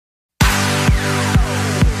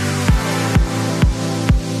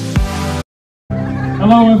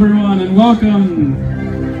Hello everyone and welcome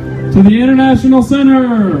to the International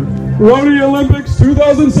Center, Rhody Olympics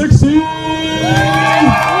 2016!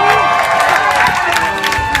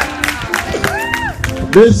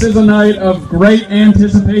 This is a night of great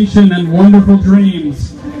anticipation and wonderful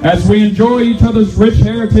dreams as we enjoy each other's rich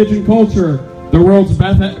heritage and culture. The world's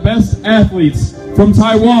best athletes from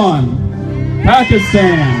Taiwan,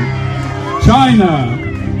 Pakistan, China,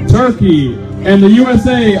 Turkey, and the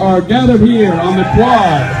USA are gathered here on the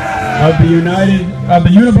quad of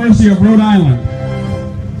the University of Rhode Island.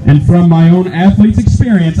 And from my own athlete's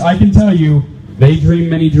experience, I can tell you, they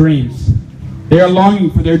dream many dreams. They are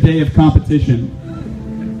longing for their day of competition.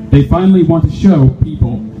 They finally want to show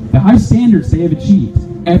people the high standards they have achieved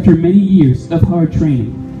after many years of hard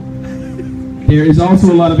training. There is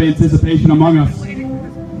also a lot of anticipation among us.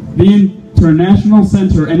 The International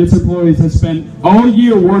Center and its employees have spent all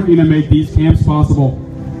year working to make these camps possible.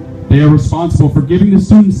 They are responsible for giving the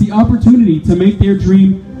students the opportunity to make their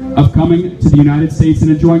dream of coming to the United States and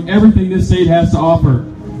enjoying everything this state has to offer,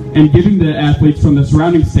 and giving the athletes from the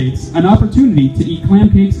surrounding states an opportunity to eat clam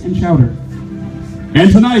cakes and chowder.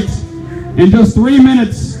 And tonight, in just 3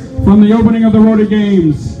 minutes from the opening of the Rhody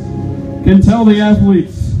Games, can tell the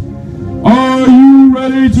athletes, are you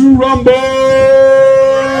ready to rumble?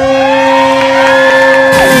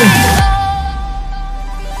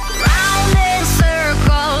 Round in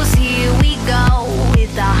circles, here we go,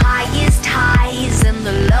 with the highest highs and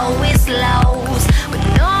the lowest lows. But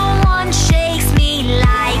no one shakes me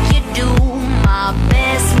like you do. My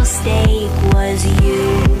best mistake was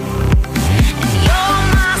you. And you're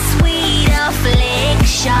my sweet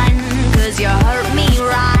affliction, 'cause you hurt me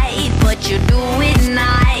right, but you do it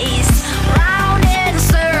nice. Round in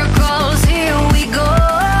circles, here we go.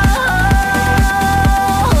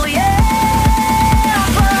 Yeah,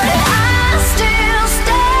 but I still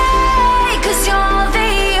stay, 'cause you're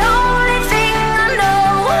the only thing I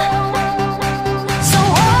know. So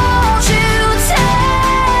won't you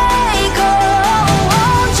take, oh,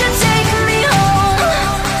 won't you take me home?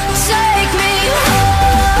 Take me home,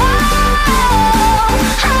 take me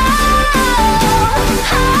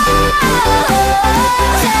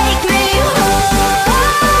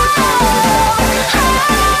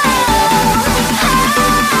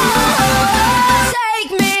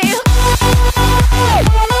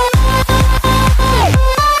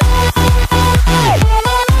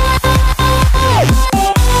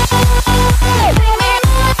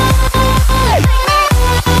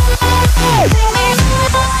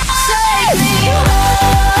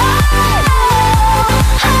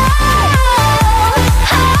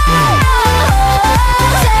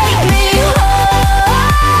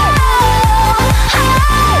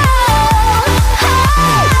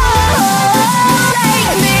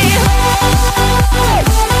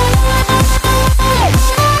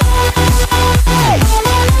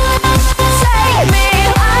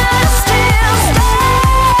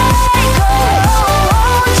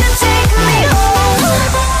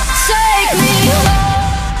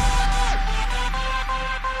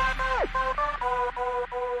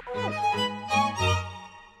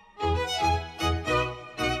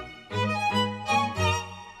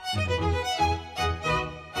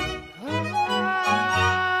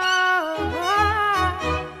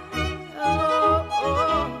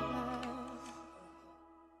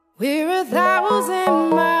We're 1,000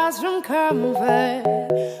 miles from comfort.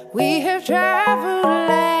 We have traveled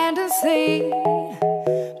land and sea,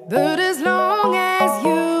 but as long as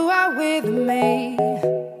you are with me,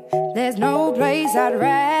 there's no place I'd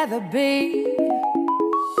rather be.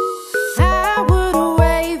 I would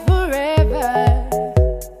away forever,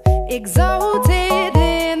 exalted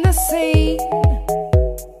in the sea,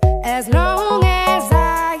 as long as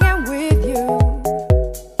I am with you,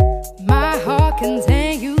 my heart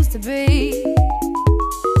continues to beat.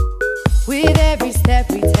 With every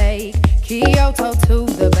step we take, Kyoto to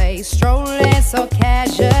the bay, strolling so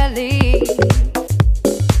casually.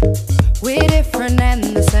 We're different and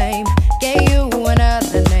the same, gave you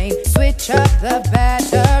another name, switch up the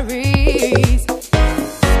batteries.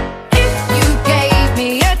 If you gave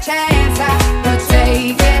me a chance, I would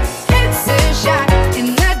take it. It's a shot in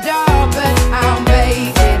the dark, but I'll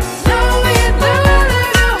make it. Knowing the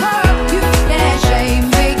little heart, you can't shame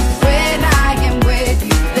me. When I am with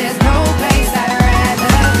you, there's no place I'd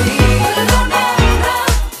rather be.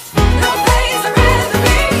 No place I'd rather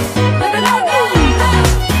be.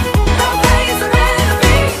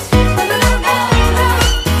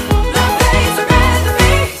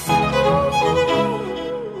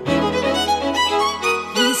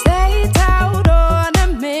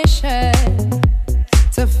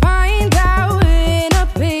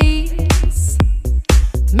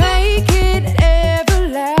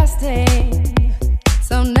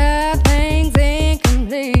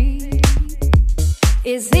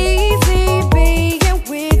 easy being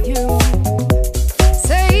with you.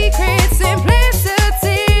 Sacred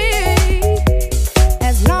simplicity.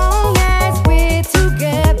 As long as we're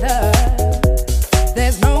together,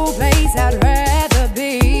 there's no place I'd rather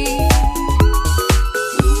be.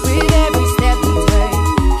 With every step we take,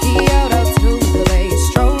 Kyoto to the bay,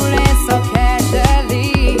 strolling so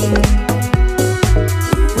casually.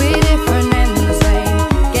 We're different and the same,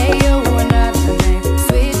 gave you another name,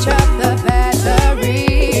 switch up the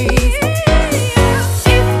batteries.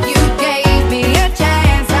 If you gave me a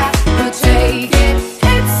chance, I would take it.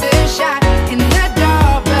 It's a shot in the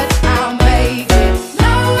dark, but I'll make it.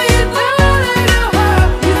 Knowing that it'll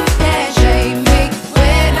hurt, you can't shame me.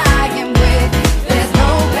 When I am with you, there's no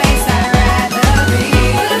place I'd rather be.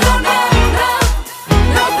 No, no, no,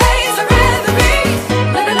 no place I'd rather be.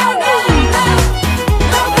 No, no, no, no,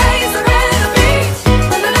 no place I'd rather be.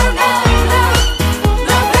 No, no, no, no,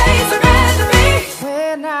 no place I'd rather be.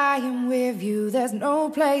 When I am with you, there's no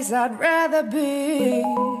place I'd rather be.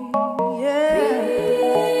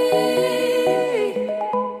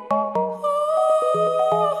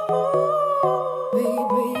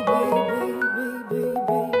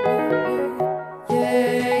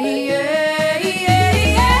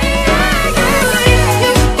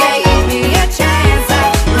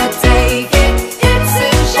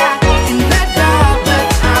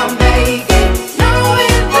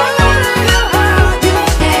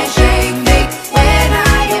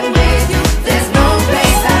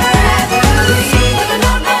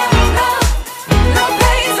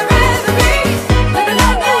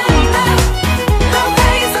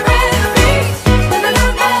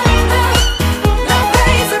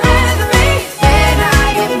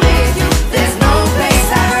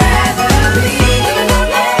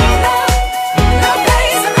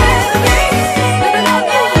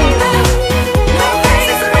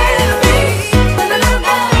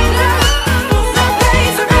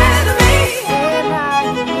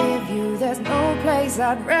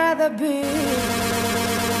 I'd rather be.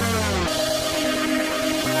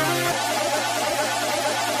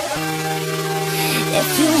 If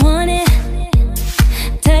you want it,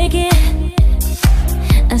 take it.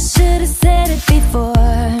 I should have said it before.